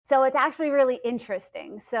So it's actually really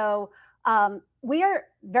interesting. So we are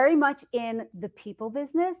very much in the people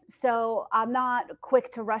business. So I'm not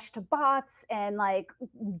quick to rush to bots and like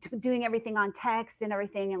doing everything on text and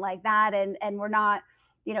everything and like that. And we're not,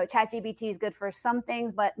 ChatGPT is good for some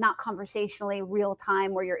things, but not conversationally real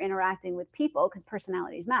time where you're interacting with people because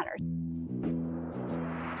personalities matter.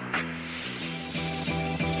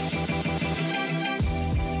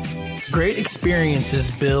 Great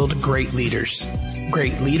experiences build great leaders.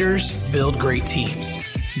 Great leaders build great teams.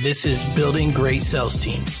 This is Building Great Sales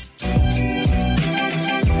Teams.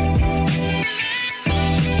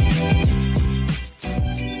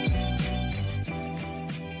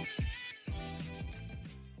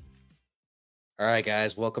 All right,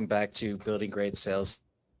 guys, welcome back to Building Great Sales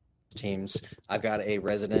Teams. I've got a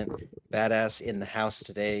resident badass in the house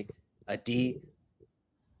today, Adi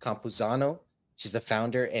Campuzano. She's the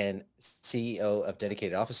founder and CEO of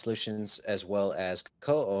Dedicated Office Solutions, as well as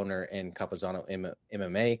co-owner in Campuzano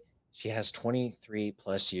MMA. She has 23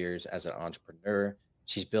 plus years as an entrepreneur.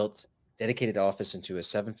 She's built Dedicated Office into a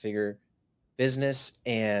 7-figure business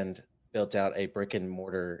and built out a brick and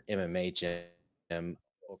mortar MMA gym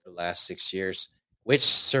over the last 6 years, which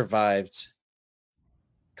survived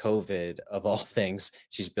COVID of all things.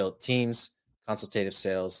 She's built teams, consultative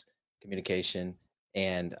sales, communication,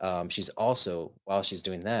 and she's also, while she's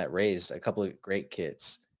doing that, raised a couple of great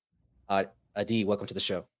kids. Adi, welcome to the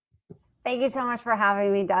show. Thank you so much for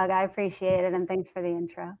having me, Doug. I appreciate it. And thanks for the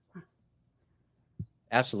intro.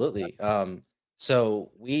 Absolutely.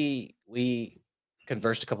 So we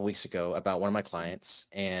conversed a couple weeks ago about one of my clients,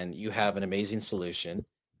 and you have an amazing solution.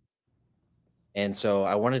 And so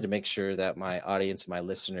I wanted to make sure that my audience, my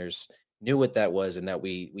listeners knew what that was, and that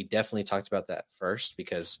we definitely talked about that first,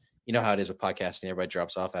 because you know how it is with podcasting, everybody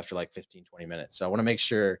drops off after like 15, 20 minutes. So I want to make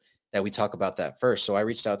sure that we talk about that first. So I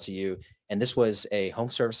reached out to you, and this was a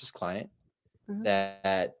home services client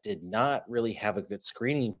that did not really have a good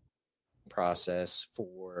screening process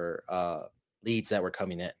for leads that were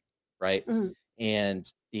coming in, right?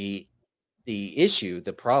 And the issue,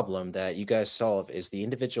 the problem that you guys solve is the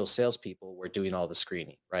individual salespeople were doing all the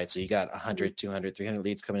screening, right? So you got 100, 200, 300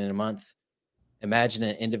 leads coming in a month. Imagine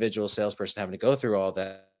an individual salesperson having to go through all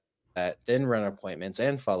that, then run appointments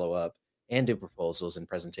and follow up and do proposals and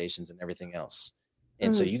presentations and everything else.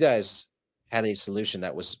 And so you guys had a solution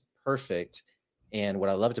that was perfect. And what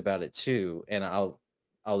I loved about it too, and I'll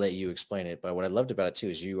let you explain it, but what I loved about it too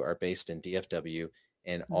is you are based in DFW,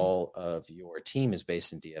 and all of your team is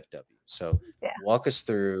based in DFW. So walk us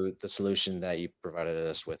through the solution that you provided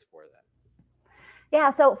us with for that. Yeah.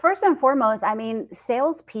 So first and foremost, I mean,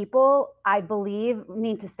 salespeople, I believe,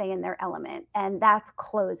 need to stay in their element, and that's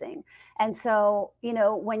closing. And so,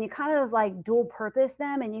 when you kind of like dual purpose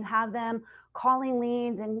them and you have them calling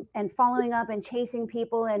leads and following up and chasing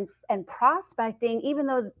people and prospecting, even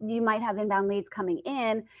though you might have inbound leads coming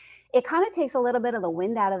in, it kind of takes a little bit of the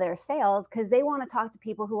wind out of their sails because they want to talk to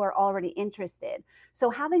people who are already interested. So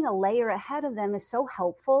having a layer ahead of them is so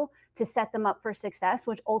helpful to set them up for success,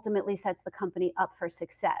 which ultimately sets the company up for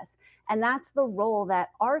success. And that's the role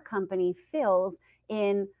that our company fills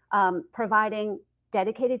in providing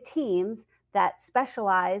dedicated teams that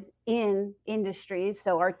specialize in industries.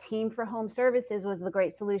 So our team for home services was the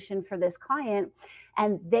great solution for this client.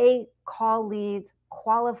 And they call leads,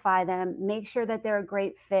 qualify them, make sure that they're a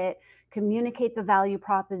great fit, communicate the value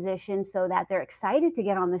proposition so that they're excited to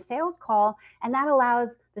get on the sales call. And that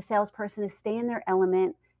allows the salesperson to stay in their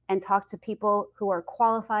element and talk to people who are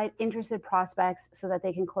qualified, interested prospects so that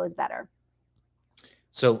they can close better.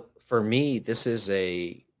 So for me, this is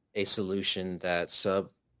a solution that sub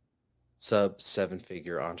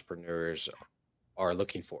 7-figure entrepreneurs are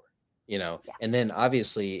looking for, and then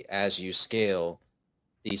obviously as you scale,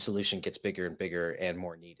 the solution gets bigger and bigger and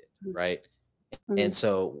more needed, right? And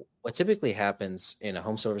so what typically happens in a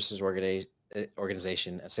home services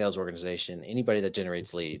organization, a sales organization, anybody that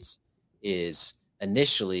generates leads, is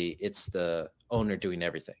initially it's the owner doing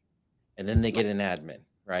everything. And then they get an admin,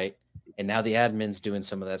 right? And now the admin's doing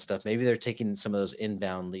some of that stuff. Maybe they're taking some of those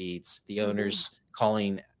inbound leads, the owner's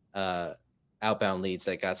calling outbound leads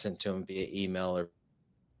that got sent to them via email or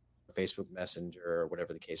Facebook Messenger or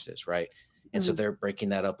whatever the case is, right? And so they're breaking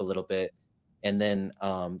that up a little bit. And then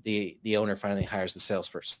the owner finally hires the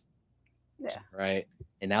salesperson, right?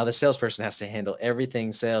 And now the salesperson has to handle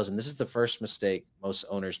everything sales. And this is the first mistake most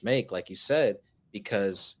owners make, like you said,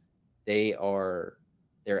 because they're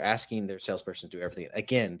asking their salesperson to do everything.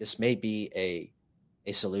 Again, this may be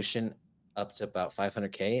a solution up to about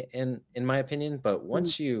 500K in my opinion. But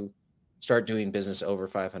once you start doing business over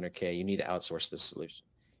 500K, you need to outsource this solution.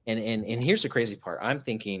 And here's the crazy part. I'm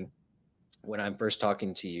thinking when I'm first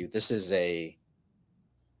talking to you, this is a,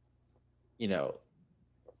 you know,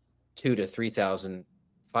 two to three thousand,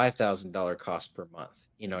 $5,000 cost per month.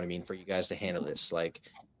 You know what I mean? For you guys to handle this. Like,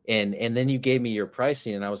 and then you gave me your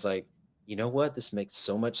pricing and I was like, you know what? This makes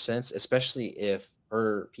so much sense, especially if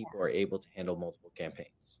her people are able to handle multiple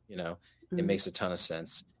campaigns. It Mhm. makes a ton of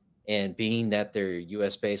sense. And being that they're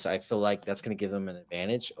US based, I feel like that's going to give them an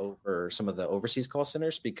advantage over some of the overseas call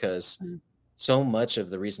centers, because Mhm. so much of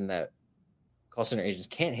the reason that call center agents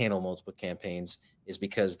can't handle multiple campaigns is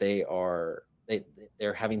because they're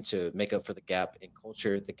having to make up for the gap in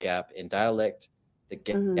culture, the gap in dialect, the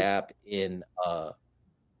Mhm. gap in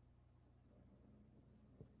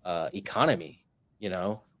economy.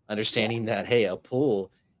 Yeah. Understanding that, hey, a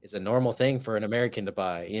pool is a normal thing for an American to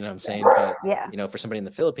buy. You know what I'm saying? But Yeah. for somebody in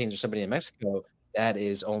the Philippines or somebody in Mexico, that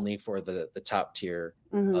is only for the top tier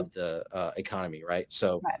Mhm. of the economy, right?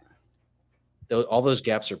 So Right. all those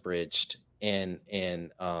gaps are bridged, and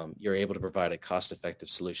you're able to provide a cost effective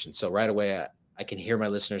solution. So right away, I can hear my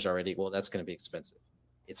listeners already. Well, that's going to be expensive.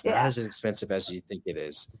 It's not Yeah. as expensive as you think it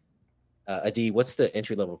is. Adi, what's the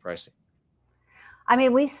entry level pricing? I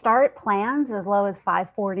mean, we start plans as low as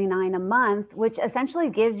 549 a month, which essentially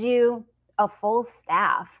gives you a full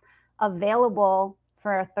staff available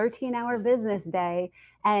for a 13-hour Mm, business day,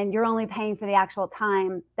 and you're only paying for the actual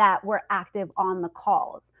time that we're active on the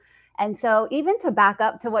calls. And so, even to back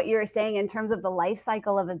up to what you were saying in terms of the life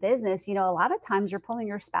cycle of a business, a lot of times you're pulling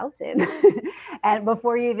your spouse in, and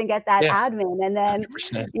before you even get that yeah, admin, and then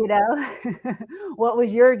 100%. you know what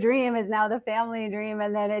was your dream is now the family dream,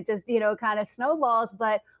 and then it just kind of snowballs.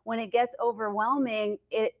 But when it gets overwhelming,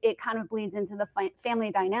 it kind of bleeds into the family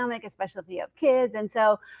dynamic, especially if you have kids. And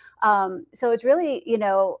so it's really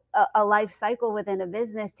a life cycle within a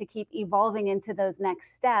business to keep evolving into those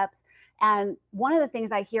next steps. And one of the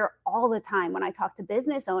things I hear all the time when I talk to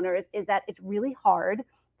business owners is that it's really hard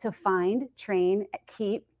to find, train,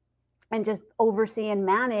 keep, and just oversee and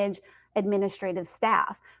manage administrative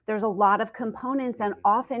staff. There's a lot of components, and Mhm.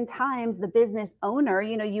 oftentimes the business owner,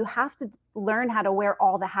 you have to learn how to wear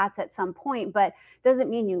all the hats at some point, but doesn't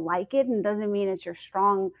mean you like it and doesn't mean it's your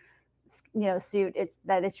strong suit. It's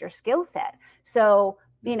that it's your skill set. So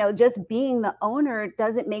just being the owner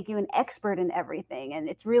doesn't make you an expert in everything, and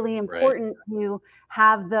it's really Right. important to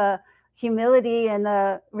have the humility and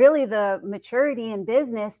the maturity in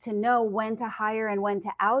business to know when to hire and when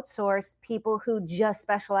to outsource people who just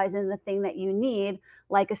specialize in the thing that you need,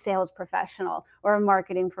 like a sales professional or a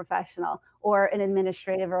marketing professional or an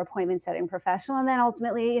administrative or appointment setting professional, and then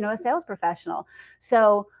ultimately a sales professional.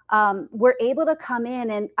 So we're able to come in,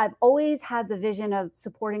 and I've always had the vision of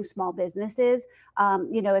supporting small businesses.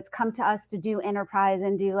 It's come to us to do enterprise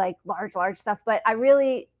and do like large stuff, but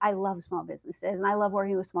I love small businesses and I love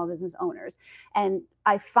working with small business owners. And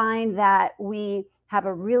I find that we have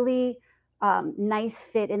a really nice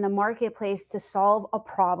fit in the marketplace to solve a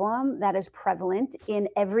problem that is prevalent in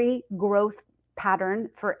every growth pattern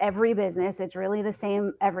for every business. It's really the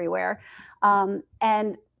same everywhere.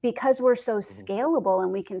 And because we're so Mhm. scalable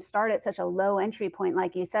and we can start at such a low entry point,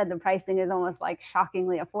 like you said, the pricing is almost like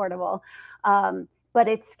shockingly affordable. But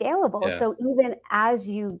it's scalable. Yeah. So even as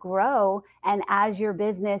you grow and as your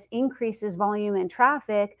business increases volume and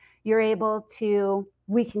traffic,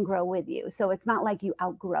 we can grow with you. So it's not like you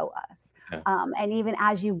outgrow us. Yeah. And even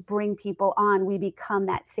as you bring people on, we become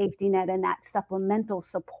that safety net and that supplemental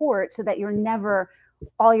support so that you're never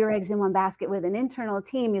all your eggs in one basket with an internal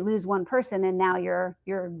team. You lose one person and now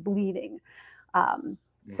you're bleeding.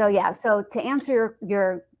 So Mhm. yeah, so to answer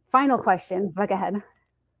your final question, look ahead.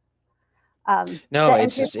 No, To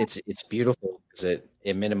it's answer your just it's beautiful because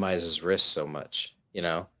it minimizes risk so much,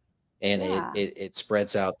 and yeah. it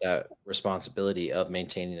spreads out that responsibility of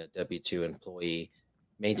maintaining a W-2 employee,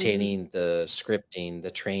 Mhm. maintaining the scripting, the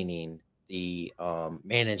training, the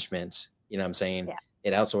management. You know what I'm saying? Yeah.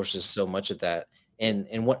 It outsources so much of that.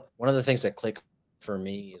 And what one of the things that click for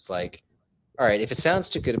me is like, all right, if it sounds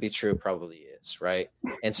too good to be true, it probably is, right?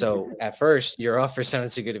 And so at first, your offer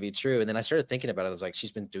sounded too good to be true. And then I started thinking about it. I was like,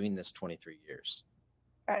 she's been doing this 23 years.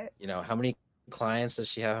 Right. How many clients does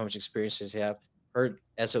she have? How much experience does she have? Her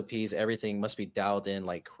SOPs, everything must be dialed in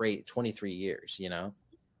like great 23 years. Yeah.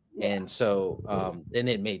 And so then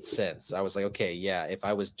it made sense. I was like, okay, yeah, if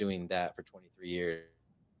I was doing that for 23 years,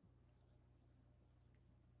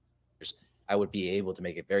 I would be able to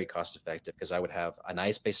make it very cost effective because I would have a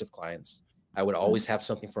nice base of clients. I would Mhm. always have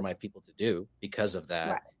something for my people to do because of Right.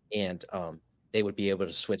 that. And they would be able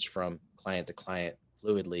to switch from client to client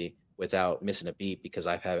fluidly without missing a beat because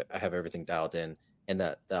I have everything dialed in. And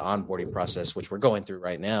the onboarding process, which we're going through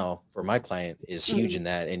right now for my client, is huge Mhm. in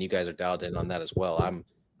that. And you guys are dialed in on that as well.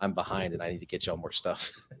 I'm behind and I need to get y'all more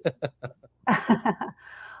stuff.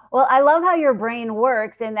 Well, I love how your brain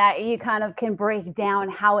works in that you kind of can break down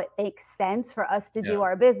how it makes sense for us to do Yeah.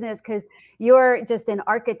 our business because you're just an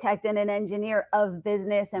architect and an engineer of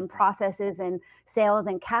business and Mhm. processes and sales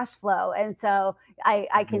and cash flow. And so I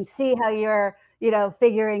Mhm. can see how you're,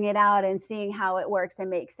 figuring it out and seeing how it works and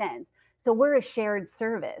makes sense. So we're a shared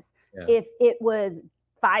service. Yeah. If it was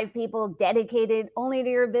five people dedicated only to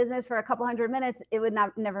your business for a couple hundred minutes, it would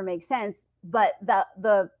not never make sense. But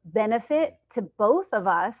the Mhm. benefit to both of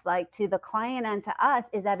us, like to the client and to us,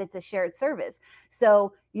 is that it's a shared service.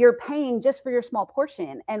 So you're paying just for your small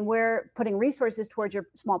portion and we're putting resources towards your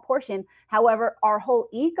small portion. However, our whole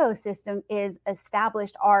ecosystem is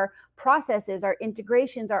established. Our processes, our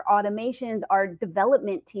integrations, our automations, our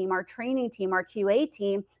development team, our training team, our QA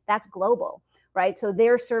team, that's global, right? So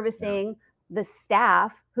they're Yeah. servicing the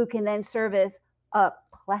staff who can then service a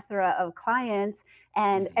plethora of clients,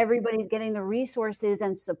 and Mhm. everybody's getting the resources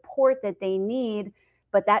and support that they need.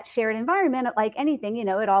 But that shared environment, like anything,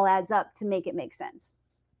 it all adds up to make it make sense.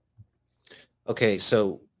 Okay,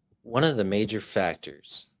 so one of the major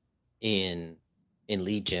factors in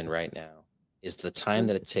lead gen right now is the time Mm,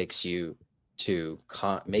 that it takes you to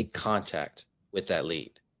make contact with that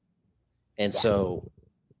lead. And yeah. so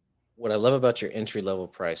what I love about your entry level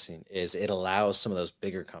pricing is it allows some of those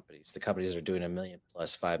bigger companies, the companies that are doing a million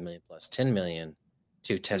plus, 5 million plus, 10 million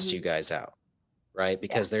to test you Hmm. guys out, right?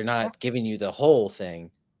 Yeah. Because they're Yeah. not giving you the whole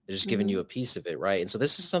thing, they're just giving you Hmm. a piece of it, right? And so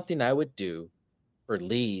this is something I would do for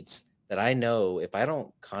leads that I know if I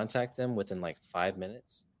don't contact them within like 5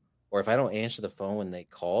 minutes, or if I don't answer the phone when they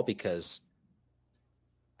call because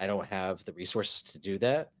I don't have the resources to do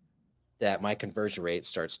that, that my conversion rate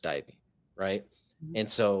starts diving, right? And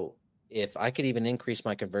so if I could even increase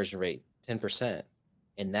my conversion rate 10%,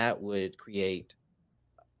 and that would create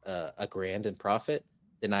a grand in profit,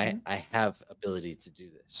 then I Hmm. I have ability to do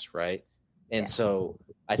this, right? And Yeah. so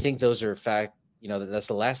I think those are fact. That's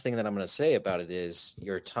the last thing that I'm going to say about it is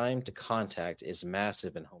your time to contact is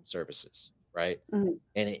massive in home services, right? Hmm.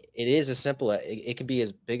 And it is as simple. It can be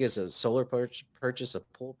as big as a solar purchase, a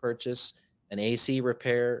pool purchase, an AC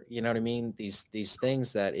repair. You know what I mean? These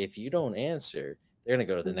things that if you don't answer, they're going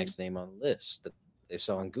to go to the Hmm. next name on the list that they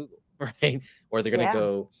saw on Google, right? Or they're going to Yeah.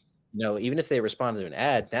 go. Even if they respond to an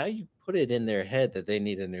ad, now you put it in their head that they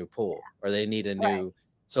need a new pool or they need a Right. new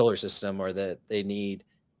solar system or that they need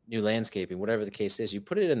new landscaping, whatever the case is. You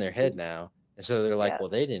put it in their head Mm, now, and so they're like, yeah. "Well,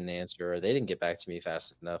 they didn't answer or they didn't get back to me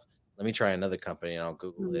fast enough. Let me try another company," and I'll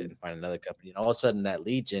Google it Mhm. and find another company. And all of a sudden, that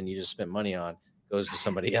lead gen you just spent money on goes to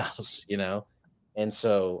somebody else. And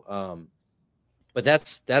so, but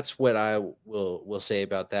that's what I will say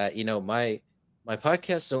about that. My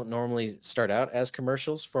podcasts don't normally start out as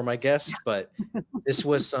commercials for my guests, but this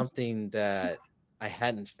was something that I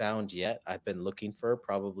hadn't found yet. I've been looking for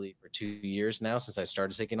probably for 2 years now since I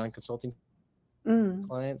started taking on consulting Mm.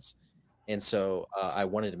 clients. And so I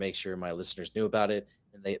wanted to make sure my listeners knew about it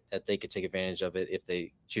and that they could take advantage of it if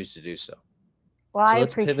they choose to do so. Well, So I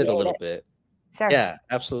let's pivot a appreciate little it. bit. Sure. Yeah,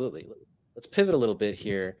 absolutely. Let's pivot a little bit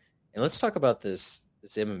here and let's talk about this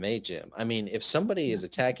MMA gym. I mean, if somebody is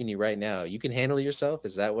attacking you right now, you can handle yourself.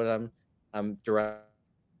 Is that what I'm deriving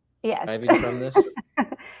Yes. from this?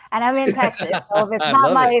 And I'm in Texas, so if it's I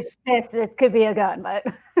not love it. my fist, it could be a gun, but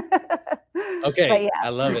but Okay, I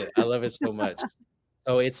love yeah. it. I love it so much.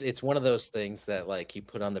 So it's one of those things that like you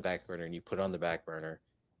put on the back burner and you put on the back burner.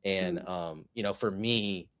 And Mm, for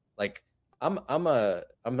me, like I'm a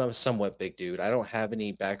somewhat big dude. I don't have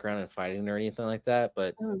any background in fighting or anything like that,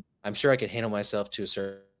 but mm, I'm sure I could handle myself to a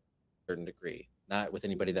certain degree. Not with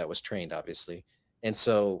anybody that was trained, obviously. And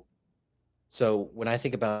so when I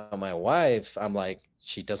think about my wife, I'm like,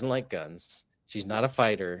 she doesn't like guns. She's not a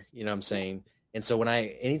fighter, you know what I'm yeah. saying? And so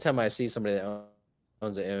anytime I see somebody that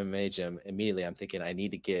owns an MMA gym, immediately I'm thinking I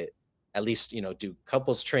need to get at least, do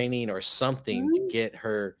couples training or something to Mm, get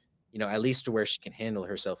her, at least to where she can handle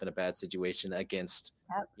herself in a bad situation against,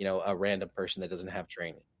 yep. a random person that doesn't have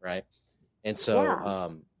training, right? And so,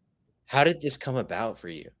 Yeah. how did this come about for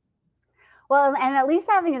you? Well, and at least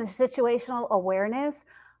having a situational awareness,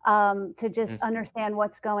 to just Mhm, understand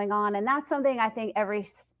what's going on. And that's something I think every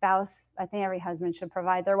spouse, I think every husband should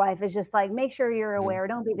provide their wife is just like, make sure you're mhm, aware,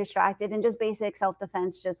 don't be distracted, and just basic self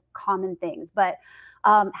defense, just common things. But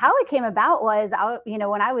how it came about was,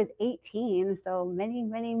 when I was 18, so many,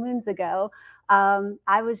 many moons ago,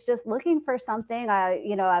 I was just looking for something.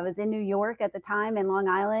 I was in New York at the time in Long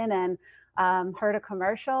Island, and heard a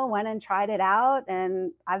commercial, went and tried it out,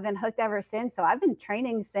 and I've been hooked ever since. So I've been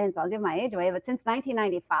training since, I'll give my age away, but since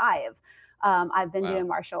 1995, I've been wow, doing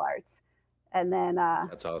martial arts. And then,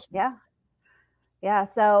 that's awesome. yeah, Yeah.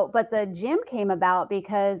 So, but the gym came about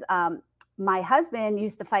because my husband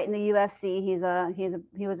used to fight in the UFC.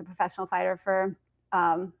 He was a professional fighter for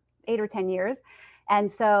 8 or 10 years, and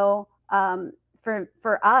so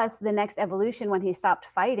for us, the next evolution when he stopped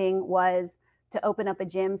fighting was to open up a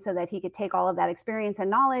gym so that he could take all of that experience and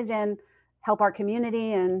knowledge and help our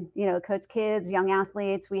community and coach kids, young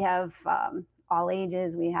athletes. We have all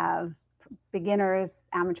ages. We have beginners,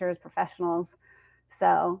 amateurs, professionals.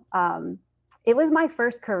 So it was my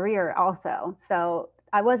first career also. So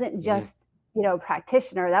I wasn't Mhm. just,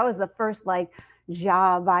 practitioner. That was the first like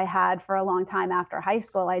job I had for a long time after high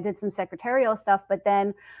school. I did some secretarial stuff, but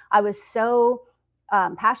then I was so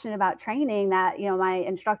passionate about training that, my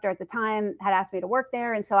instructor at the time had asked me to work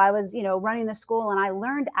there. And so I was, running the school, and I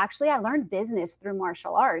learned business through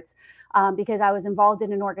martial arts because I was involved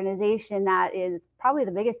in an organization that is probably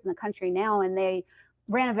the biggest in the country now. And they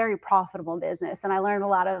ran a very profitable business. And I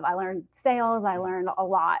learned sales. I learned a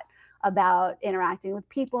lot about interacting with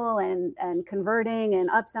people and converting and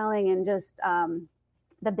upselling and just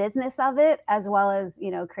the business of it, as well as,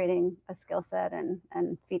 creating a skill set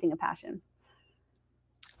and feeding a passion.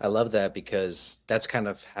 I love that because that's kind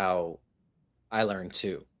of how I learned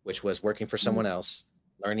too, which was working for Mhm. someone else,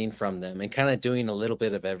 learning from them, and kind of doing a little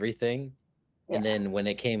bit of everything. And Yeah. then when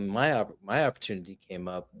it came my opportunity came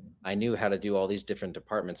up, I knew how to do all these different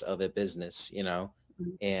departments of a business, Mhm.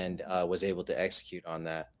 and was able to execute on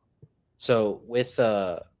that. So with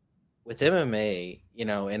MMA,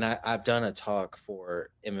 and I've done a talk for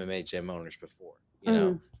MMA gym owners before,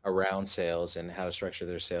 Mhm. around sales and how to structure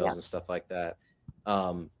their Yeah. sales and stuff like that.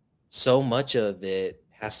 Um, so much of it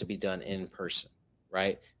has to be done in person,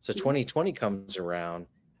 right? So Mhm. 2020 comes around.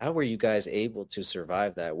 How were you guys able to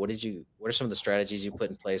survive that? What are some of the strategies you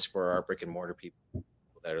put in place for our brick and mortar people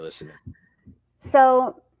that are listening?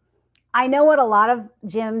 So I know what a lot of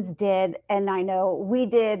gyms did, and I know we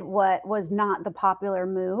did what was not the popular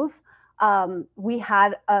move. We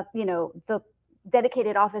had the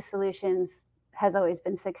dedicated office solutions has always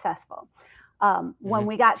been successful. When Hmm.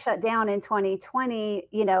 we got shut down in 2020,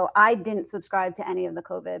 I didn't subscribe to any of the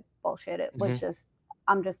COVID bullshit. It was Hmm. just,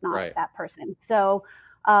 I'm just not Right. that person. So,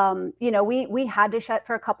 we had to shut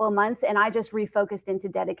for a couple of months, and I just refocused into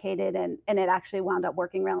dedicated, and it actually wound up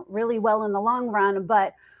working really well in the long run.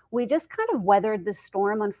 But we just kind of weathered the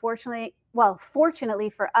storm. Unfortunately, well, fortunately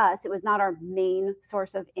for us, it was not our main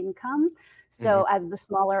source of income. Hmm. So, as the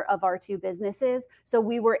smaller of our two businesses, so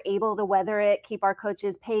we were able to weather it, keep our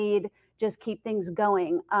coaches paid, just keep things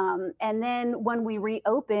going. And then when we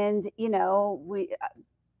reopened, we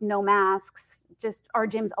no masks, just our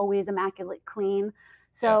gym's always immaculate clean. Yeah.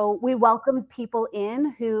 So we welcomed people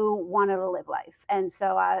in who wanted to live life. And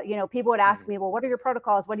so, people would ask Hmm. me, well, what are your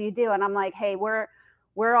protocols? What do you do? And I'm like, hey, we're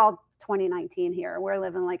all 2019 here. We're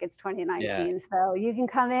living like it's Yeah. 2019. So you can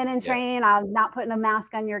come in and Yeah. train. I'm not putting a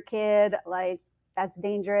mask on your kid. Like that's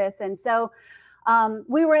dangerous. And so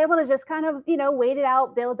we were able to just kind of, wait it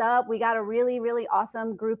out, build up. We got a really, really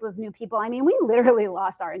awesome group of new people. I mean, we literally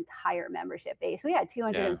lost our entire membership base. We had Yeah.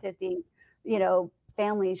 250,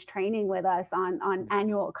 families training with us on Mhm.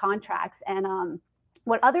 annual contracts. And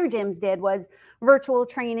what other gyms did was virtual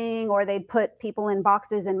training, or they'd put people in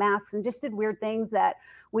boxes and masks and just did weird things that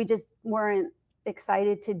we just weren't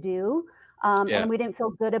excited to do. Yeah. And we didn't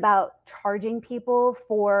feel good about charging people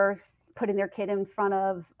for putting their kid in front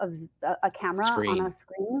of a camera on a Screen.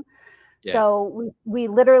 screen. Yeah. So we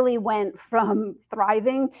literally went from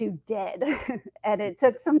thriving to dead. And it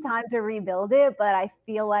took some time to rebuild it, but I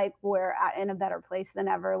feel like we're in a better place than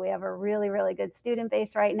ever. We have a really, really good student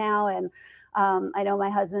base right now. And I know my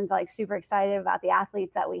husband's like super excited about the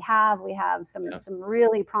athletes that we have. We have some Yeah.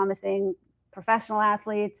 really promising professional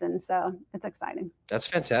athletes. And so it's exciting. That's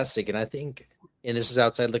fantastic. And I think, and this is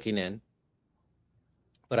outside looking in,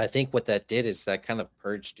 but I think what that did is that kind of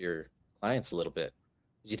purged your clients a little bit.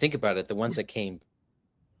 As you think about it, the ones that came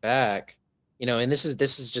back, and this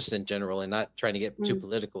is just in general and not trying to get too Mm,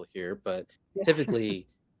 political here, but yeah. typically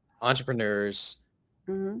entrepreneurs,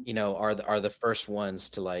 Mhm. are the first ones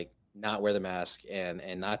to like not wear the mask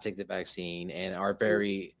and not take the vaccine and are Mm.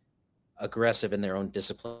 very aggressive in their own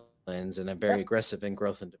disciplines and are very Yep. aggressive in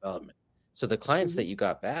growth and development. So the clients that Mhm. you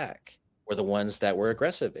got back were the ones that were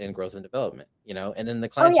aggressive in growth and development, and then the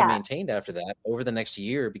Oh, clients you yeah. maintained after that over the next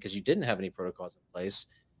year because you didn't have any protocols in place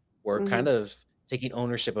were kind Mhm. of taking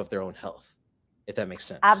ownership of their own health, if that makes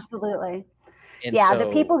sense. Absolutely. And Yeah, the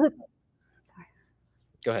people so who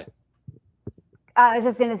go ahead. I was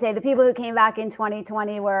just gonna say the people who came back in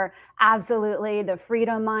 2020 were absolutely the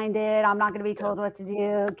freedom minded. I'm not gonna be Yeah. told what to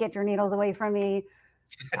do. Get your needles away from me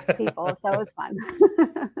people. So it was fun.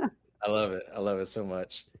 I love it. I love it so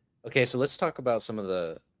much. Okay, so let's talk about some of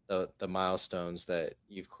the milestones that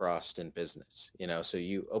you've crossed in business. So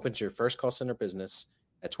you opened your first call center business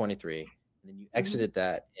at 23, and then you Mhm. exited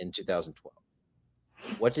that in 2012.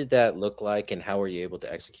 What did that look like, and how were you able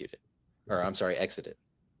to execute it? Or I'm sorry, exit it.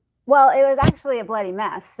 Well, it was actually a bloody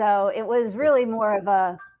mess. So it was Mm. really more of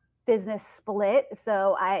a business split.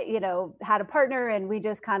 So I, had a partner and we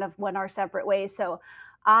just kind of went our separate ways. So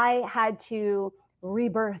I had to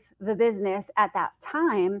rebirth the business at that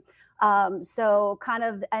time. So kind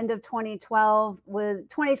of the end of 2012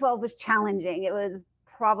 was challenging. It was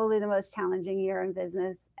probably the most challenging year in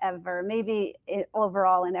business ever, maybe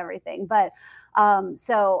overall and everything. But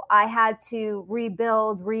so I had to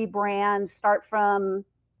rebuild, rebrand, start from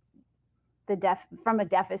a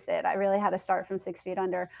deficit. I really had to start from 6 feet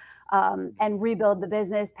under, Mhm. and rebuild the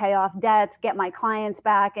business, pay off debts, get my clients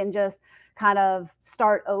back, and just kind of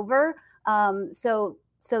start over. So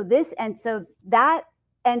that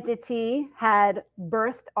entity had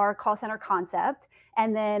birthed our call center concept.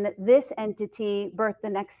 And then this entity birthed the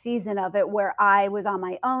next season of it, where I was on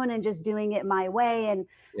my own and just doing it my way,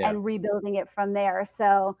 Yeah. and rebuilding it from there.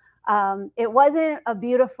 So it wasn't a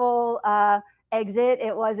beautiful exit.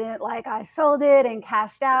 It wasn't like I sold it and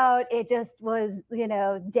cashed out. It just was,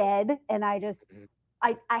 dead. And Mhm.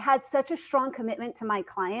 I had such a strong commitment to my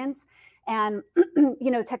clients. And,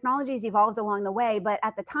 technology's evolved along the way. But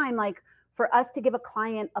at the time, like, for us to give a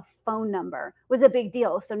client a phone number was a big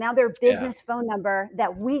deal. So now their Yeah. business phone number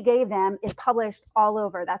that we gave them is published all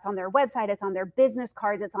over. That's on their website, it's on their business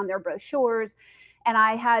cards, it's on their brochures. And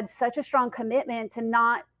I had such a strong commitment to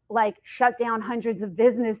not like shut down hundreds of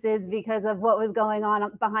businesses because of what was going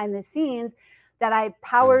on behind the scenes, that I Mhm.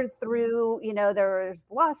 powered through. There was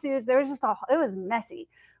lawsuits, there was it was messy.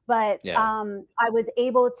 But Yeah. I was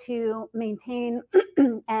able to maintain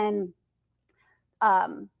and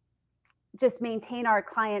um, just maintain our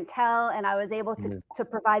clientele, and I was able to Mhm. to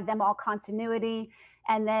provide them all continuity.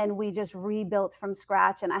 And then we just rebuilt from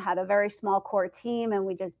scratch, and I had a very small core team, and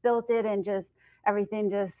we just built it, and just everything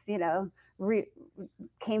just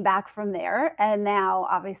came back from there. And now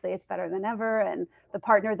obviously it's better than ever, and the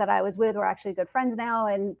partner that I was with, we're actually good friends now.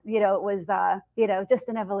 And it was just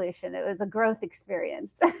an evolution, it was a growth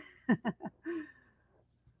experience.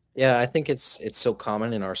 Yeah, I think it's so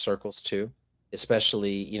common in our circles too,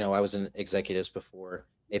 especially, I was in executives before,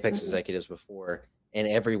 Apex Mhm. executives before, and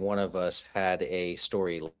every one of us had a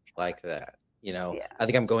story like that. Yeah. I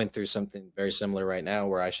think I'm going through something very similar right now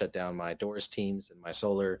where I shut down my doors teams and my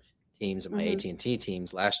solar teams and my Hmm. AT&T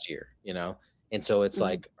teams last year. And so it's Hmm.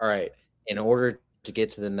 like, all right, in order to get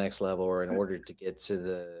to the next level, or in order to get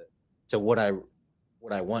to what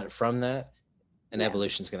I want from that, an Yeah.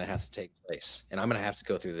 evolution is going to have to take place, and I'm going to have to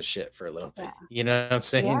go through the shit for a little Yeah. bit. You know what I'm Yeah.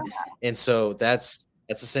 saying? And so that's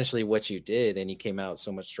essentially what you did, and you came out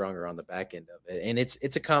so much stronger on the back end of it. And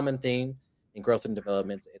it's a common theme in growth and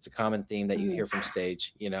development. It's a common theme that you Mhm. hear from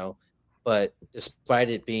stage. But despite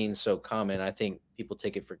it being so common, I think people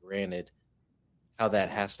take it for granted how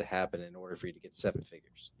that has to happen in order for you to get to seven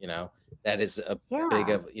figures. That is a big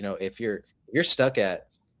Yeah. of, if you're stuck at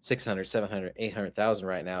 600, 700, 800,000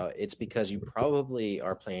 right now, it's because you probably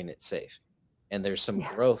are playing it safe. And there's some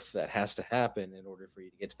Yeah. growth that has to happen in order for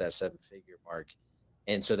you to get to that seven-figure mark.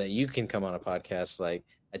 And so that you can come on a podcast like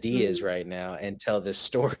Adi is Mhm. right now and tell this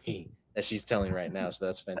story that she's telling right now. So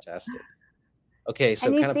that's fantastic. Okay, so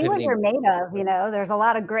And you kind of see what pivoting. you're made of, there's a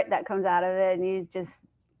lot of grit that comes out of it, and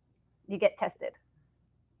you get tested.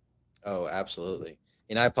 Oh, absolutely.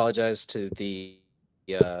 And I apologize to the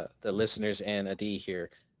listeners and Adi here.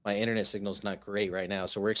 My internet signal's not great right now,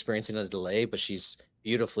 so we're experiencing a delay, but she's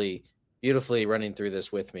beautifully running through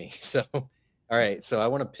this with me. So, all right. So I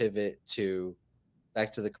want to pivot to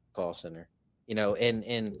back to the call center.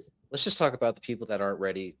 And let's just talk about the people that aren't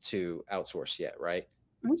ready to outsource yet, right?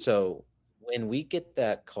 Mhm. So when we get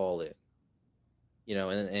that call in,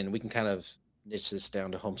 and we can kind of niche this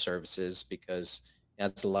down to home services because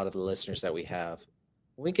that's a lot of the listeners that we have.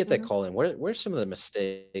 When we get that Mhm. call in, what are some of the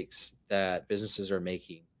mistakes that businesses are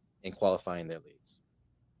making in qualifying their leads?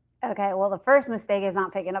 Okay, well, the first mistake is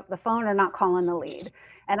not picking up the phone or not calling the lead,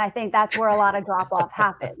 and I think that's where a lot of drop off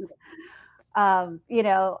happens.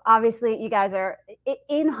 Obviously, you guys are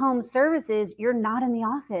in home services. You're not in the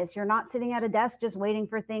office. You're not sitting at a desk just waiting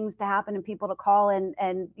for things to happen and people to call, and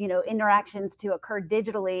interactions to occur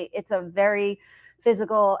digitally. It's a very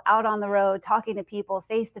physical, out on the road, talking to people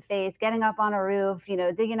face to face, getting up on a roof,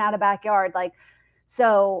 digging out a backyard. Like,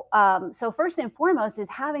 so first and foremost is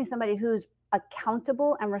having somebody who's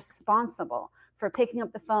accountable and responsible for picking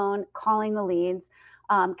up the phone, calling the leads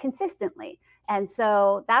consistently. And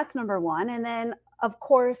so that's number one. And then of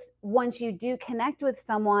course, once you do connect with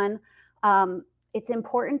someone, um, it's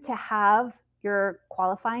important to have your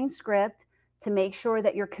qualifying script to make sure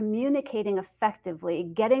that you're communicating effectively,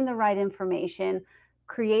 getting the right information,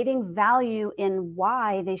 creating value in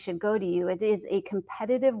why they should go to you. It is a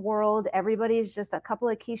competitive world. Everybody's just a couple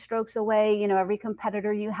of keystrokes away. Every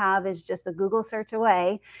competitor you have is just a Google search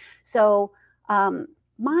away. So,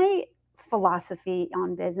 my philosophy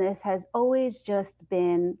on business has always just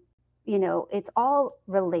been, it's all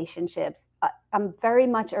relationships. I'm very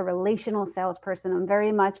much a relational salesperson. I'm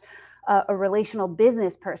very much a relational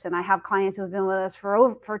business person. I have clients who have been with us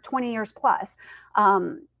for 20 years plus.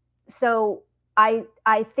 So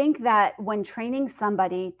I think that when training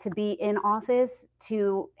somebody to be in office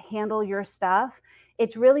to handle your stuff,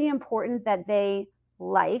 it's really important that they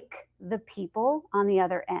like the people on the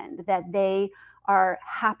other end, that they are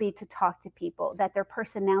happy to talk to people, that their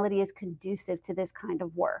personality is conducive to this kind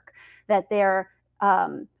of work, that they're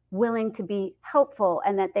willing to be helpful,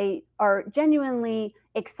 and that they are genuinely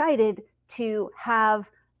excited to have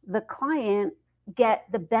the client get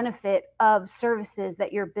the benefit of services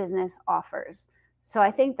that your business offers. So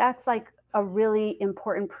I think that's like a really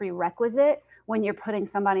important prerequisite when you're putting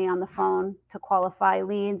somebody on the phone to qualify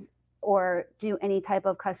leads or do any type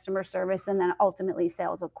of customer service, and then ultimately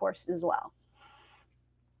sales, of course, as well.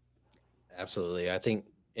 Absolutely. I think,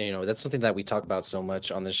 that's something that we talk about so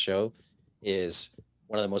much on this show is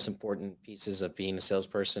one of the most important pieces of being a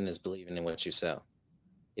salesperson is believing in what you sell.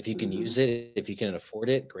 If you can Hmm. use it, if you can afford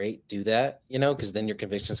it, great, do that, because then your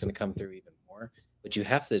conviction is going to come through even more. But you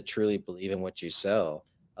have to truly believe in what you sell.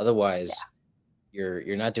 Yeah. Otherwise,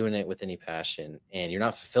 you're not doing it with any passion and you're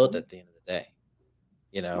not fulfilled Mhm. at the end of the day.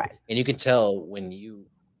 Right. And you can tell when you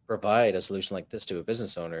provide a solution like this to a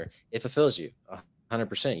business owner, it fulfills you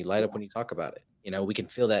 100%. You light up when you talk about it. We can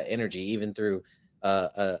feel that energy even through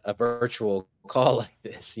a virtual call like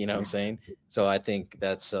this. You know what I'm saying? So I think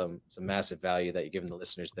that's some massive value that you're giving the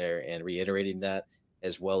listeners there and reiterating that,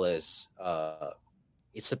 as well as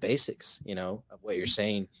it's the basics, of what you're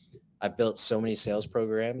saying. I've built so many sales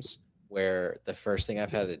programs where the first thing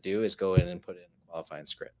I've had to do is go in and put in a qualifying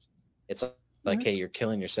script. It's like, Mhm. hey, you're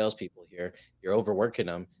killing your salespeople here. You're overworking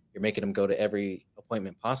them. You're making them go to every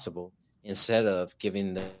appointment possible instead of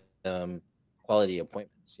giving them quality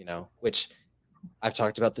appointments, which I've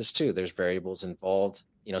talked about this too. There's variables involved.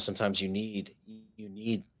 Sometimes you need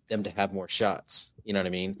them to have more shots. You know what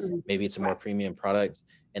I mean? Mhm. Maybe it's a more Right. premium product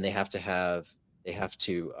and they have to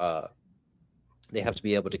they have to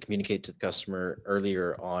be able to communicate to the customer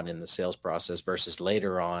earlier on in the sales process versus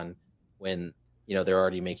later on when they're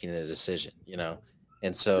already making a decision.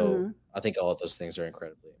 And so Mhm. I think all of those things are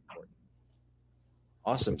incredibly important.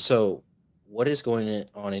 Awesome. So what is going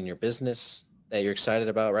on in your business that you're excited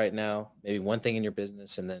about right now? Maybe one thing in your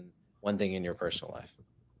business and then one thing in your personal life.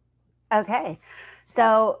 Okay.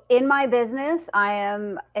 So in my business, I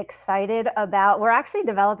am excited about, we're actually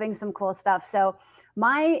developing some cool stuff. So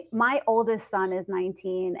my oldest son is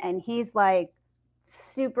 19 and he's like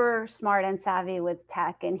super smart and savvy with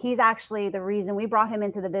tech, and he's actually the reason we brought him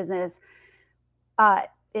into the business. uh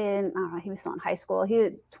in I don't know, he was still in high school. He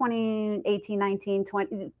 2018, 19,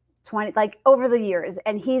 20, 20, like over the years,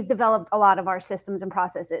 and he's developed a lot of our systems and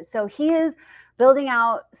processes. So he is building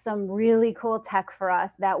out some really cool tech for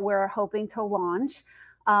us that we're hoping to launch,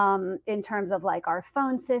 in terms of like our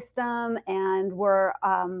phone system, and we're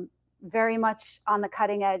very much on the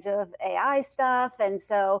cutting edge of AI stuff. And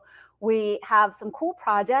so we have some cool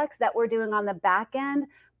projects that we're doing on the back end,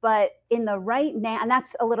 but in the right now, and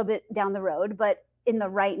that's a little bit down the road, but in the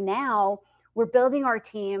right now, we're building our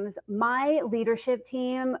teams. My leadership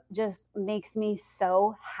team just makes me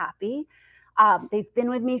so happy. They've been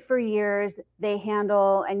with me for years. They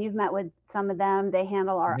handle, and you've met with some of them, they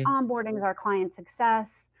handle our Mhm. onboardings, our client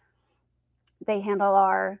success. They handle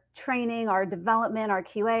our training, our development, our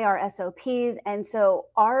QA, our SOPs. And so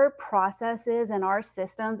our processes and our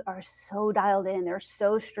systems are so dialed in, they're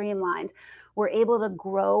so streamlined. We're able to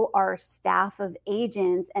grow our staff of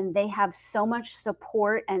agents, and they have so much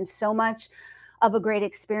support and so much of a great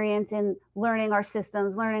experience in learning our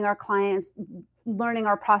systems, learning our clients, learning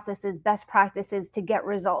our processes, best practices to get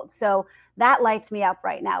results. So that lights me up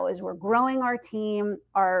right now is we're growing our team,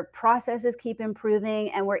 our processes keep improving,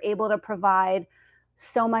 and we're able to provide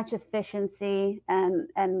so much efficiency and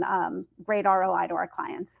great ROI to our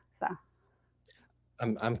clients. So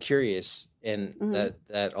I'm curious, and mhm.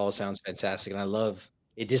 that all sounds fantastic, and I love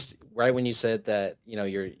it. Just right when you said that,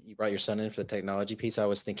 you brought your son in for the technology piece, I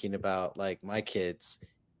was thinking about like my kids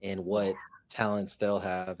and Yeah. what talents they'll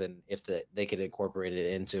have, and if they could incorporate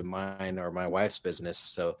it into mine or my wife's business.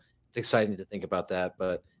 So it's exciting to think about that.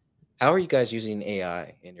 But How are you guys using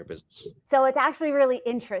AI in your business? So it's actually really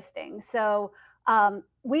interesting. So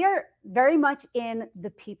we are very much in the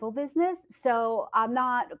people business. So I'm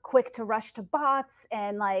not quick to rush to bots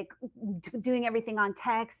and like doing everything on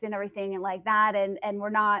text and everything and like that. And we're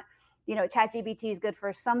not, ChatGPT is good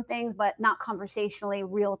for some things, but not conversationally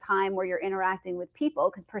real time where you're interacting with people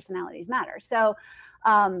because personalities matter. So,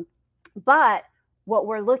 um, but what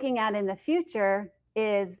we're looking at in the future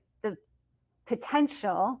is the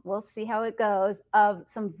potential, we'll see how it goes, of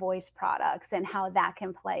some voice products and how that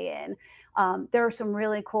can play in. There are some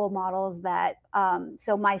really cool models that,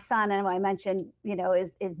 so my son, and I mentioned,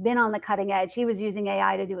 is been on the cutting edge. He was using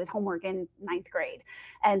AI to do his homework in ninth grade.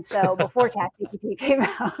 And so before ChatGPT came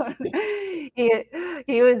out,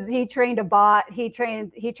 he trained a bot. He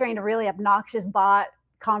trained a really obnoxious bot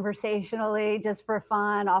conversationally just for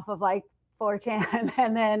fun off of like 4chan.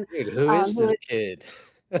 And then Dude, who is he this was kid?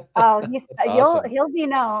 Oh, That's awesome. he'll be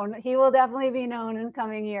known. He will definitely be known in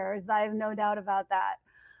coming years. I have no doubt about that.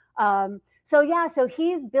 So yeah, so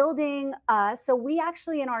he's building. So we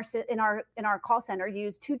actually in our call center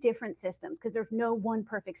use two different systems because there's no one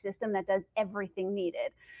perfect system that does everything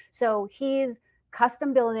needed. So he's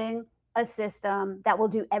custom building a system that will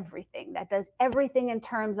do everything, that does everything in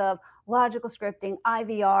terms of logical scripting,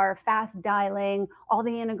 IVR, fast dialing, all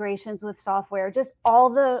the integrations with software, just all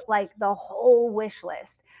the like the whole wish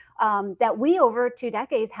list that we over 2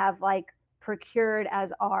 decades have like procured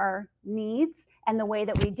as our needs and the way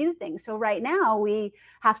that we do things. So right now we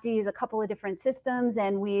have to use a couple of different systems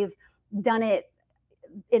and we've done it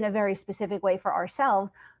in a very specific way for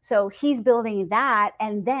ourselves. So he's building that.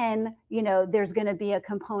 And then, there's going to be a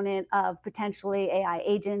component of potentially AI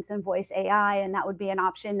agents and voice AI. And that would be an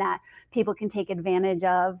option that people can take advantage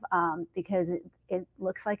of because it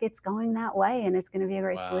looks like it's going that way and it's going to be a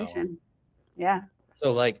great Wow. solution. Yeah.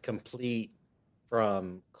 So like complete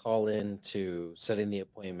from call in to setting the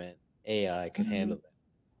appointment, AI could Mhm. handle that.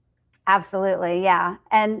 Absolutely, yeah.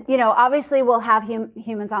 And obviously we'll have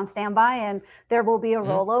humans on standby, and there will be a Mhm.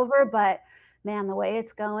 rollover. But man, the way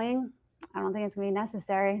it's going, I don't think it's gonna be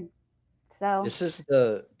necessary. So This is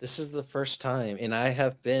the first time, and I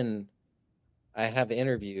have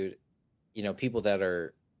interviewed, people that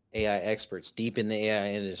are AI experts deep in the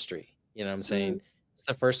AI industry. You know what I'm mm, saying? It's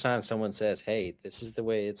the first time someone says, "Hey, this is the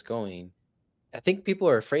way it's going." I think people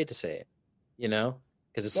are afraid to say it,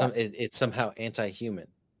 because yep, it's somehow anti-human,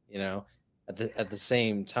 you know. At the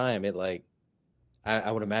same time,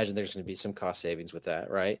 I would imagine there's going to be some cost savings with that,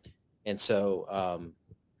 right? And so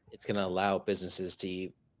it's going to allow businesses to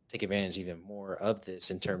take advantage even more of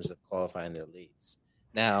this in terms of qualifying their leads.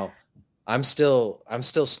 Now, I'm still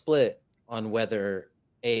split on whether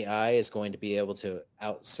AI is going to be able to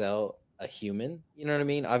outsell a human. You know what I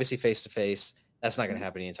mean? Obviously, face to face, that's not going to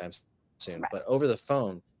happen anytime soon. right. But over the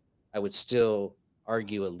phone, I would still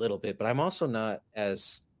argue a little bit. But I'm also not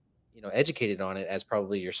as educated on it as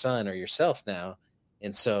probably your son or yourself now,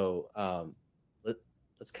 and so let,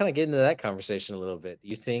 let's kind of get into that conversation a little bit. Do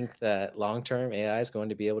you think that long term AI is going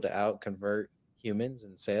to be able to out convert humans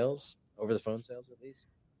in sales, over the phone sales at least?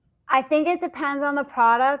 I think it depends on the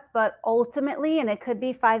product, but ultimately, and it could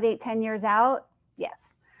be 5, 8, 10 years out,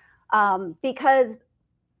 yes, because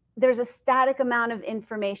there's a static amount of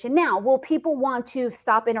information. Now, will people want to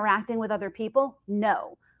stop interacting with other people?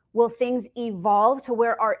 No. Will things evolve to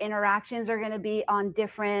where our interactions are going to be on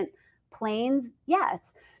different planes?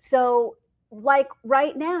 Yes. So, like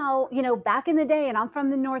right now, back in the day, and I'm from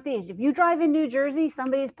the Northeast, if you drive in New Jersey,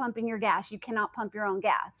 somebody's pumping your gas. You cannot pump your own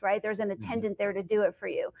gas, right? There's an Mhm. attendant there to do it for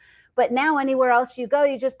you. But now, anywhere else you go,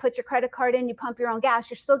 you just put your credit card in, you pump your own gas.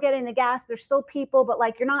 You're still getting the gas. There's still people, but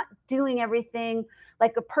like you're not doing everything,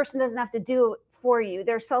 like a person doesn't have to do it for you.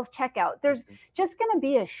 There's self checkout. There's Mhm. just going to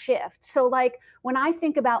be a shift. So like when I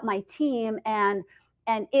think about my team and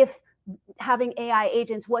if having AI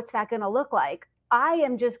agents, what's that going to look like? I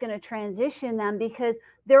am just going to transition them because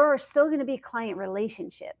there are still going to be client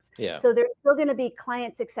relationships. Yeah. So there's still going to be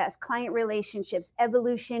client success, client relationships,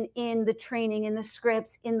 evolution in the training, in the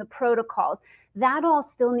scripts, in the protocols. That all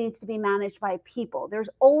still needs to be managed by people. There's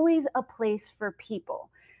always a place for people.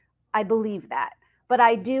 I believe that. But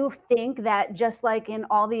I do think that just like in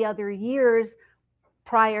all the other years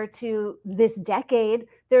prior to this decade,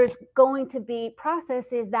 there's going to be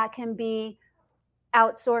processes that can be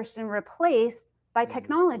outsourced and replaced by Mhm.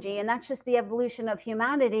 technology. And that's just the evolution of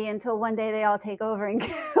humanity until one day they all take over and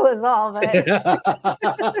kill us all. But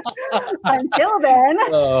until then,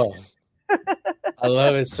 Oh, I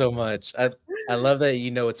love it so much. I love that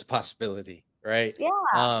it's a possibility, right? yeah.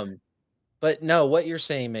 Um, but no, what you're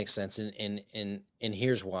saying makes sense, and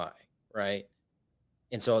here's why, right?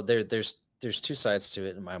 And so there's there's two sides to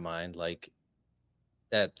it in my mind, like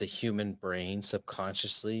that the human brain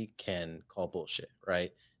subconsciously can call bullshit,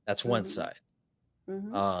 right? That's one Mhm. side.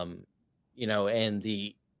 Mhm. Um, and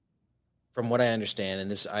the from what I understand,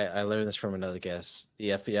 and this I learned this from another guest,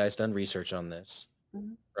 the FBI has done research on this,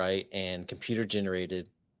 Mhm. right? And computer generated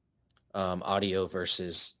audio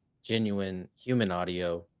versus genuine human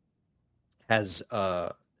audio has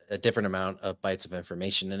a different amount of bytes of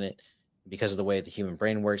information in it. Because of the way the human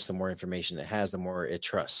brain works, the more information it has, the more it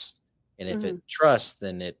trusts. And if it Mhm. trusts,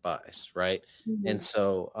 then it buys, right? And Mhm.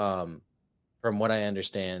 so, from what I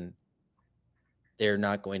understand, they're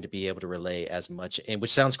not going to be able to relay as much, and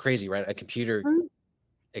which sounds crazy, right? Mhm.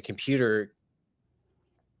 A computer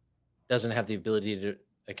doesn't have the ability to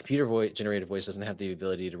a computer voice generated voice doesn't have the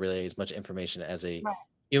ability to relay as much information as a Right.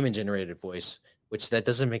 human generated voice, which that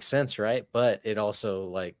doesn't make sense, right? But it also,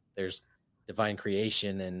 like, there's divine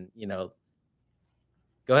creation, and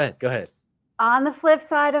go ahead. On the flip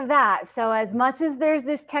side of that, so as much as there's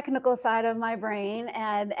this technical side of my brain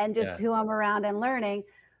and just Yeah. who I'm around and learning,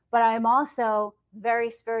 but I'm also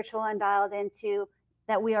very spiritual and dialed into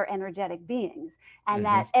that we are energetic beings and Hmm.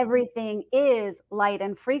 that everything is light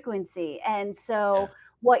and frequency. And Yeah. so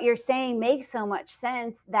what you're saying makes so much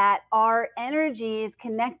sense that our energy is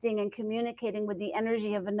connecting and communicating with the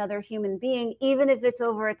energy of another human being, even if it's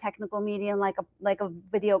over a technical medium like a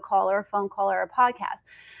video call or a phone call or a podcast.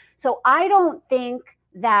 So I don't think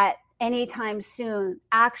that anytime soon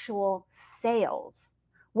actual sales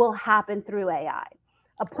will happen through AI.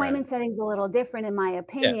 Right. Appointment setting is a little different in my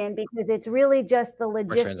Yeah. opinion because it's really just the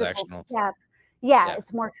More logistical transactional. step. Yeah, Yeah.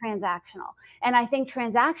 it's more transactional. And I think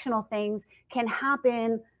transactional things can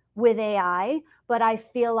happen with AI, but I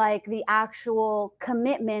feel like the actual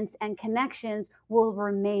commitments and connections will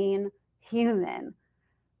remain human.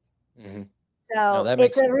 Hmm. No, So that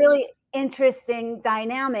it's makes a sense. really interesting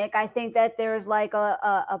dynamic. I think that there's like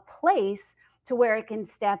a place to where it can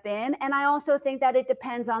step in. And I also think that it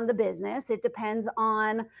depends on the business. It depends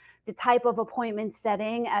on the type of appointment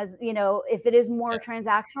setting, as you know, if it is more Yeah.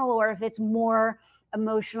 transactional or if it's more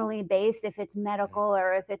emotionally based, if it's Mhm. medical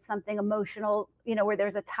or if it's something emotional, where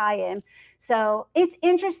there's a tie-in. So it's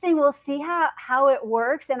interesting. We'll see how it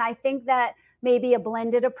works. And I think that maybe a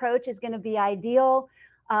blended approach is going to be ideal.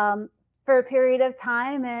 Um, for a period of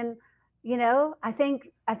time. And I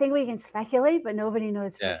think we can speculate, but nobody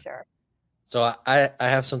knows for Yeah. sure. So I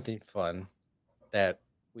have something fun that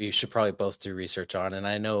we should probably both do research on. And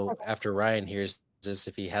I know Okay. after Ryan hears this,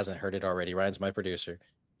 if he hasn't heard it already, Ryan's my producer.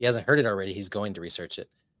 He hasn't heard it already. He's going to research it.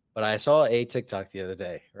 But I saw a TikTok the other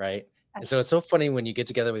day, right? And so it's so funny when you get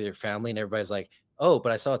together with your family and everybody's like, "Oh,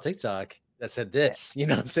 but I saw a TikTok that said this." You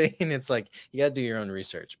know what I'm saying? It's like you got to do your own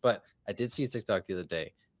research. But I did see a TikTok the other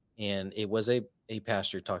day, and it was a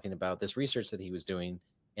pastor talking about this research that he was doing,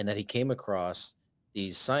 and that he came across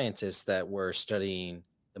these scientists that were studying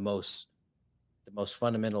the most the most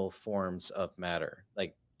fundamental forms of matter,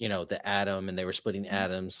 like, the atom, and they were splitting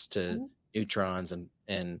atoms to Mhm. neutrons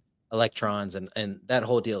and electrons, and that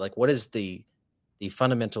whole deal. Like, what is the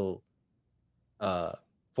fundamental uh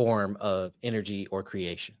form of energy or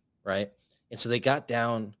creation, right? And so they got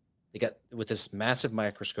with this massive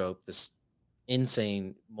microscope, this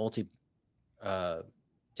insane multi uh,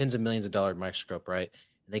 tens of millions of dollar microscope, right?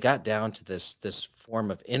 And they got down to this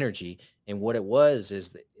form of energy, and what it was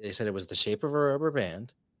is they said it was the shape of a rubber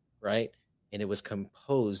band, right? And it was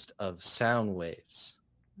composed of sound waves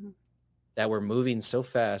Mhm. that were moving so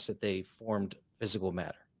fast that they formed physical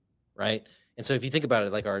matter, right? And so if you think about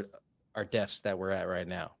it, like our desk that we're at right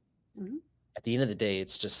now, Mhm. at the end of the day,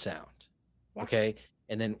 it's just sound, Yeah. okay?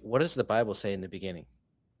 And then what does the Bible say in the beginning?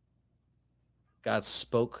 God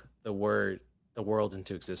spoke the world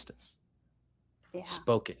into existence. He Yeah.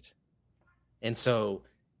 spoke it. And so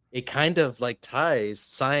it kind of like ties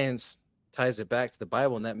it back to the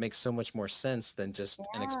Bible, and that makes so much more sense than just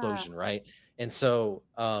an Yeah. explosion, right? And so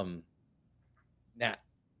now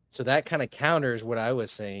so that kind of counters what I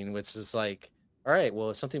was saying, which is like, all right, well,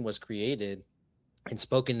 if something was created and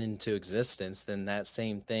spoken into existence, then that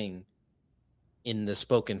same thing in the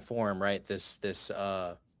spoken form, right? This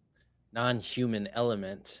non-human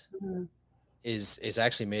element Mhm. is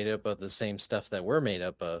actually made up of the same stuff that we're made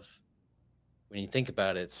up of when you think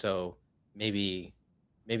about it. So maybe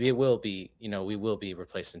maybe it will be, we will be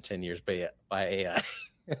replaced in 10 years by AI.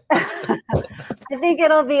 I think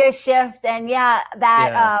it'll be a shift, and yeah,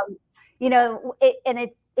 that Yeah.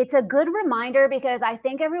 and it's a good reminder because I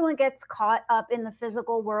think everyone gets caught up in the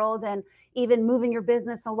physical world and even moving your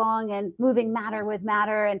business along and moving matter with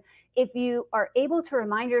matter. And if you are able to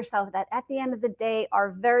remind yourself that at the end of the day,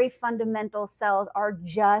 our very fundamental cells are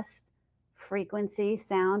just frequency,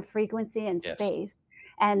 sound, frequency, and Yes. space.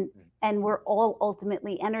 And Mm, and we're all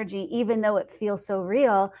ultimately energy, even though it feels so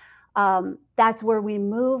real. That's where we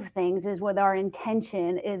move things, is with our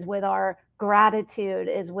intention, is with our gratitude,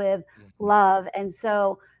 is with mhm. love. And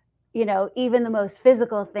so, even the most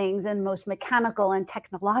physical things and most mechanical and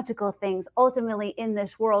technological things, ultimately in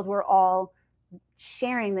this world, we're all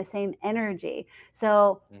sharing the same energy.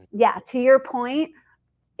 So, Mm. yeah, to your point,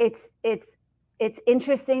 it's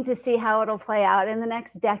interesting to see how it'll play out in the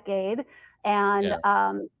next decade. And Yeah.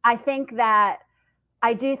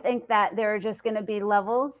 I do think that there are just going to be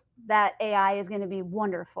levels that AI is going to be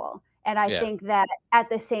wonderful. And I Yeah. think that at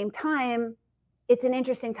the same time, it's an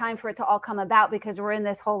interesting time for it to all come about, because we're in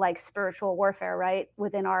this whole like spiritual warfare, right,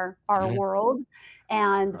 within our Mhm. world.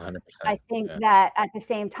 And I 100%. think Yeah. that at the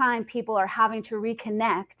same time, people are having to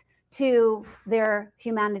reconnect to their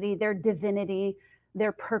humanity, their divinity,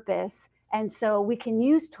 their purpose. And so we can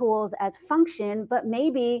use tools as function, but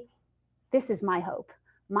maybe this is my hope.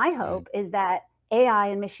 My Mhm. hope is that AI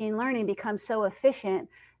and machine learning becomes so efficient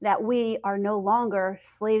that we are no longer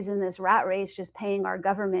slaves in this rat race, just paying our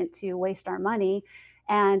government to waste our money.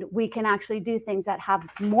 And we can actually do things that have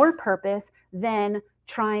more purpose than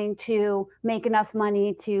trying to make enough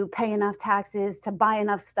money to pay enough taxes, to buy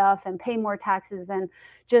enough stuff and pay more taxes. And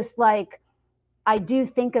just like, I do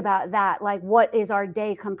think about that, like, what is our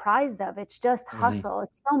day comprised of? It's just Mhm. hustle.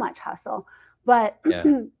 It's so much hustle. But Yeah.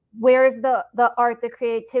 where's the art, the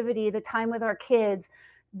creativity, the time with our kids,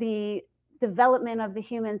 the development of the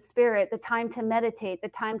human spirit, the time to meditate, the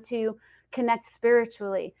time to connect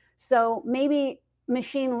spiritually? So maybe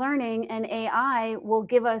machine learning and AI will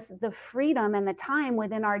give us the freedom and the time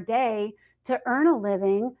within our day to earn a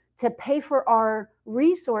living, to pay for our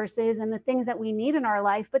resources and the things that we need in our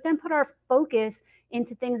life, but then put our focus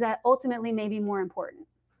into things that ultimately may be more important.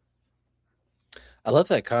 I love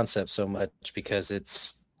that concept so much because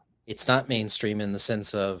it's not mainstream in the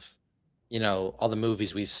sense of, all the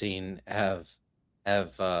movies we've seen have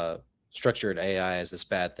structured AI as this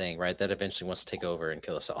bad thing, right? That eventually wants to take over and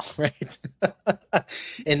kill us all, right?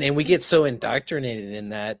 And we get so indoctrinated in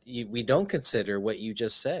that we don't consider what you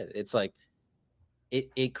just said. It's like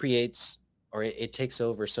it creates, or it takes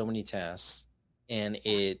over so many tasks, and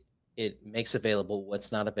it makes available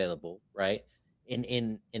what's not available, right?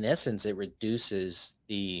 In essence, it reduces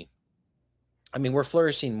the, I mean, we're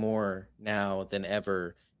flourishing more now than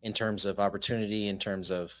ever in terms of opportunity, in terms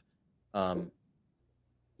of, um,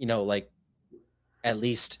 like, at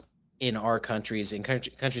least in our countries, in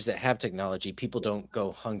countries that have technology, people don't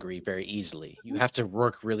go hungry very easily. You have to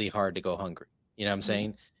work really hard to go hungry. You know what I'm Mhm,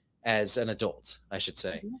 saying? As an adult, I should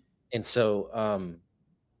say. mhm. And so,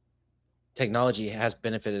 technology has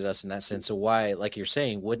benefited us in that sense. So why, like you're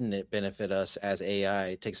saying, wouldn't it benefit us as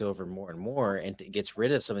AI takes over more and more and gets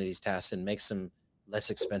rid of some of these tasks and makes them less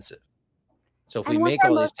expensive? So if we And what's make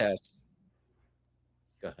our all these most, tasks,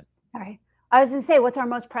 go ahead, sorry, I was going to say, what's our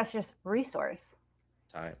most precious resource?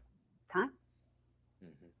 time. Time.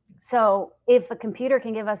 Mhm, So if a computer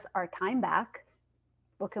can give us our time back,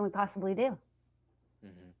 what can we possibly do?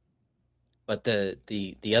 mhm. But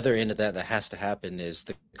the other end of that has to happen is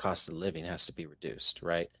the cost of living has to be reduced,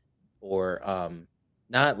 right? Or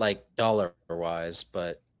not like dollar wise,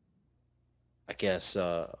 but I guess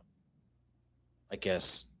I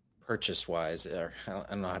guess purchase wise, or I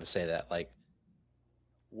don't know how to say that. Like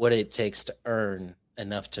what it takes to earn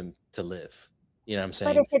enough to live. You know what I'm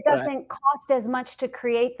But if saying? it But I doesn't cost as much to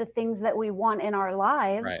create the things that we want in our right,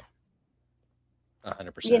 lives,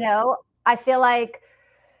 100%. I feel like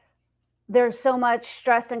there's so much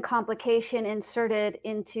stress and complication inserted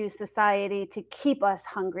into society to keep us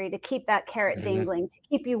hungry, to keep that carrot Mhm, dangling, to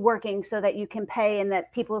keep you working so that you can pay and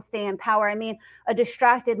that people stay in power. I mean, a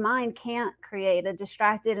distracted mind can't create, a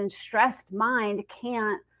distracted and stressed mind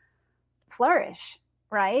can't flourish,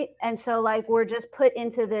 right? And so like we're just put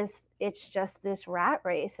into this, it's just this rat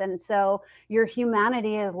race. And so your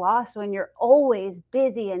humanity is lost when you're always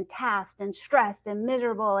busy and tasked and stressed and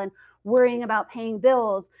miserable and worrying about paying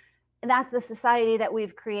bills. And that's the society that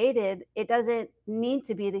we've created. It doesn't need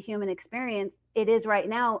to be the human experience. It is right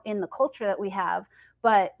now in the culture that we have.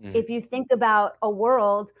 But mhm, if you think about a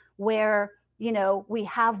world where, we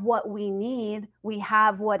have what we need, we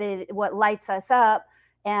have what lights us up,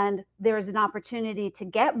 and there's an opportunity to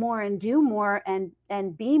get more and do more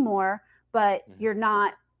and be more, but mhm. you're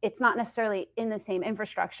not, it's not necessarily in the same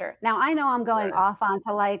infrastructure. Now I know I'm going Right. off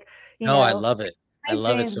onto like, you No, I know, love it. I pipe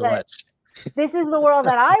love it dreams, so but much. this is the world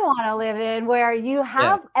that I want to live in, where you Yeah.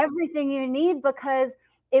 have everything you need. Because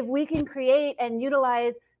if we can create and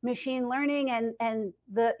utilize machine learning and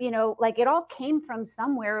the, like, it all came from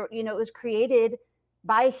somewhere, it was created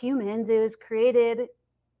by humans. It was created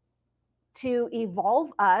to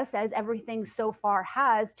evolve us, as everything so far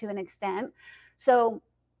has to an extent. So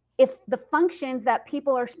if the functions that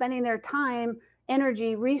people are spending their time,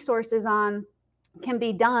 energy, resources on can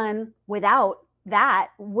be done without that,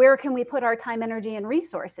 where can we put our time, energy, and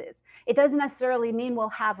resources? It doesn't necessarily mean we'll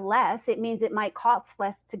have less. It means it might cost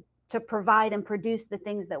less to provide and produce the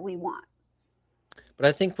things that we want. But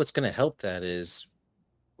I think what's going to help that is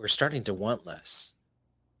we're starting to want less.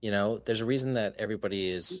 There's a reason that everybody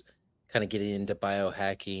is kind of getting into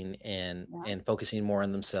biohacking and focusing more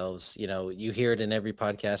on themselves. You hear it in every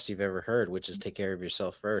podcast you've ever heard, which is take care of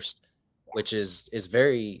yourself first, which is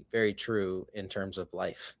very, very true in terms of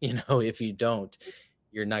life. If you don't,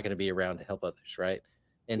 you're not going to be around to help others, right?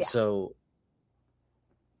 And so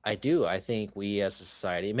I think we as a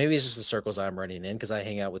society, maybe it's just the circles I'm running in because I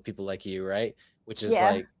hang out with people like you, right? Which is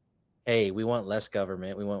like, hey, we want less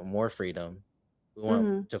government, we want more freedom, we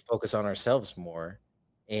want to focus on ourselves more.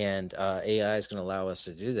 And AI is going to allow us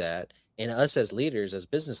to do that. And us as leaders, as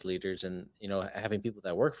business leaders, and having people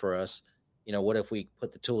that work for us, what if we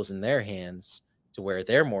put the tools in their hands to where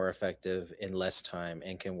they're more effective in less time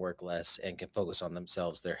and can work less and can focus on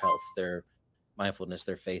themselves, their health, their mindfulness,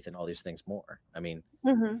 their faith, and all these things more. I mean,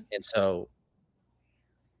 and so,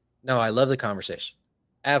 no, I love the conversation.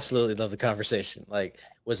 Absolutely love the conversation. Like,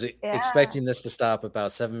 was expecting this to stop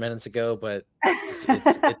about 7 minutes ago, but it's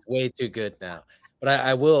way too good now. But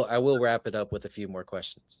I will wrap it up with a few more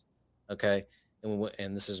questions, okay?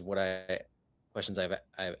 And this is what questions I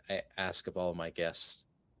ask of all of my guests,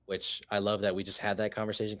 which I love that we just had that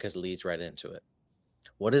conversation because it leads right into it.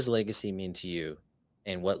 What does legacy mean to you,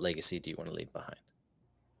 and what legacy do you want to leave behind?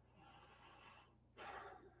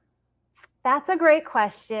 That's a great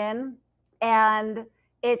question, and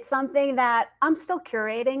it's something that I'm still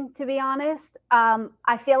curating, to be honest.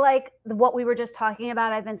 I feel like what we were just talking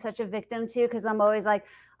about, I've been such a victim to, because I'm always like,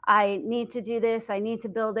 I need to do this, I need to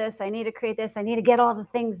build this, I need to create this, I need to get all the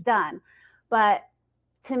things done. But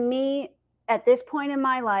to me, at this point in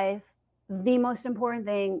my life, the most important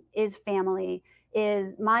thing is family.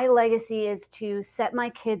 Is my legacy is to set my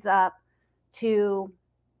kids up to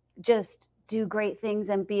just do great things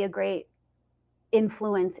and be a great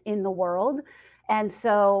influence in the world. And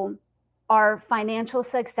so our financial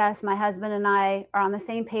success, my husband and I are on the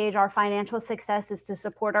same page. Our financial success is to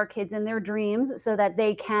support our kids in their dreams so that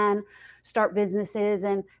they can start businesses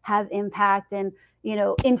and have impact and,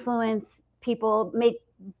 influence people, make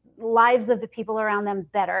lives of the people around them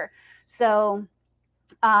better. So,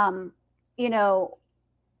 I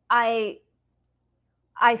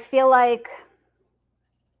feel like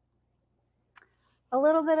a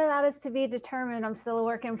little bit of that is to be determined. I'm still a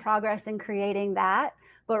work in progress in creating that.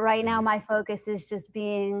 But right now, my focus is just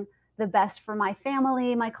being the best for my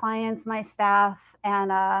family, my clients, my staff,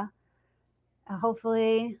 and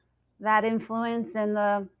hopefully that influence and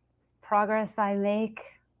the progress I make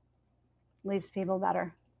leaves people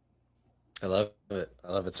better. I love it.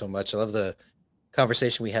 I love it so much. I love the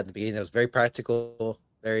conversation we had at the beginning. That was very practical,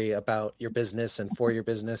 very about your business and for your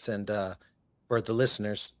business, and for the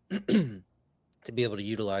listeners to be able to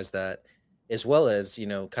utilize that, as well as,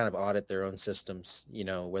 kind of audit their own systems,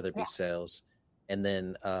 whether it be sales. And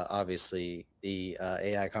then obviously the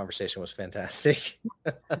AI conversation was fantastic.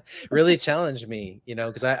 Really challenged me,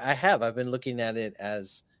 because I've been looking at it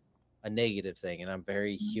as a negative thing, and I'm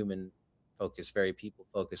very human focused, very people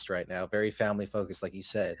focused right now, very family focused, like you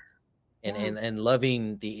said, and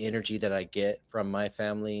loving the energy that I get from my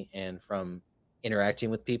family and from interacting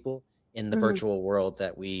with people in the virtual world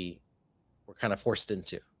that we're kind of forced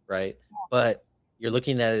into, right? But you're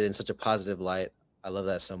looking at it in such a positive light. I love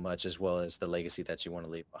that so much, as well as the legacy that you want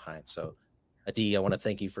to leave behind. So, Adi, I want to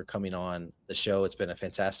thank you for coming on the show. It's been a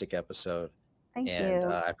fantastic episode. Thank you.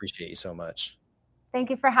 I appreciate you so much. Thank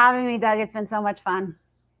you for having me, Doug. It's been so much fun.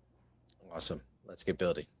 Awesome. Let's get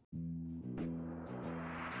building.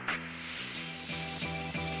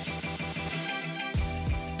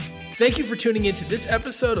 Thank you for tuning into this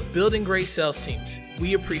episode of Building Great Sales Teams.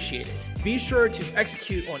 We appreciate it. Be sure to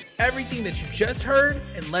execute on everything that you just heard,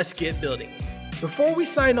 and let's get building. Before we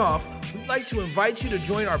sign off, we'd like to invite you to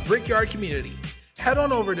join our Brickyard community. Head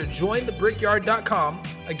on over to jointhebrickyard.com.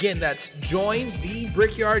 Again, that's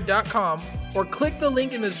jointhebrickyard.com, or click the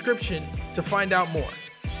link in the description to find out more.